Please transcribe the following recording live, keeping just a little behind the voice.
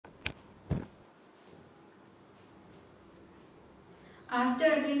After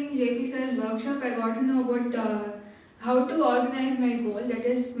attending JP sir's workshop, I got to know about how to organize my goal, that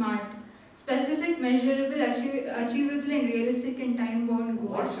is SMART. Specific, measurable, achievable and realistic and time-bound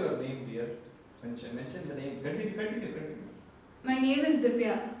goals. What's your name, dear? Mention the name. Continue. My name is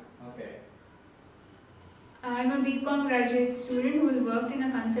Divya. Okay. I'm a BCom graduate student who has worked in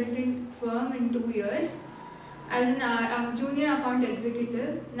a consultant firm in 2 years as a junior account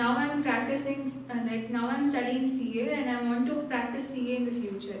executive. Now I'm practicing, now I'm studying CA and I want to practice CA in the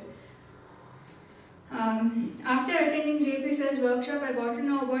future. After attending JP sir's workshop, I got to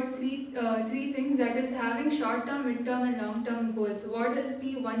know about three things, that is having short-term, mid-term and long-term goals. What is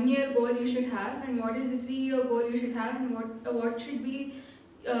the 1 year goal you should have, and what is the 3 year goal you should have, and what should be,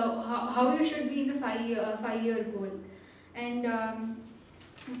 how you should be in the 5 year goal. And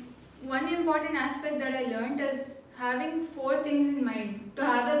one important aspect that I learned is having 4 things in mind to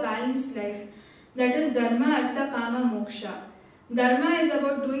have a balanced life. That is Dharma, Artha, Kama, Moksha. Dharma is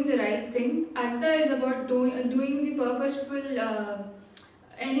about doing the right thing. Artha is about doing the purposeful,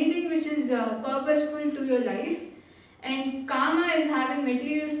 anything which is purposeful to your life. And Kama is having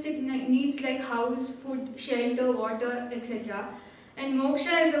materialistic needs like house, food, shelter, water, etc. And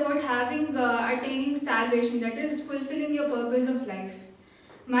Moksha is about having attaining salvation, that is fulfilling your purpose of life.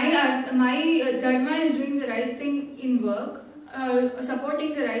 My Dharma is doing the right thing in work,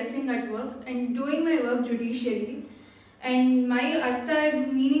 supporting the right thing at work, and doing my work judicially. And my Artha is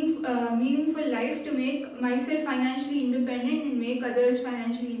meaningful life to make myself financially independent and make others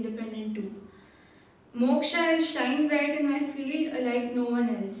financially independent too. Moksha is shine bright in my field like no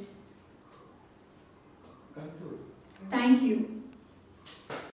one else. Conclude. Thank you.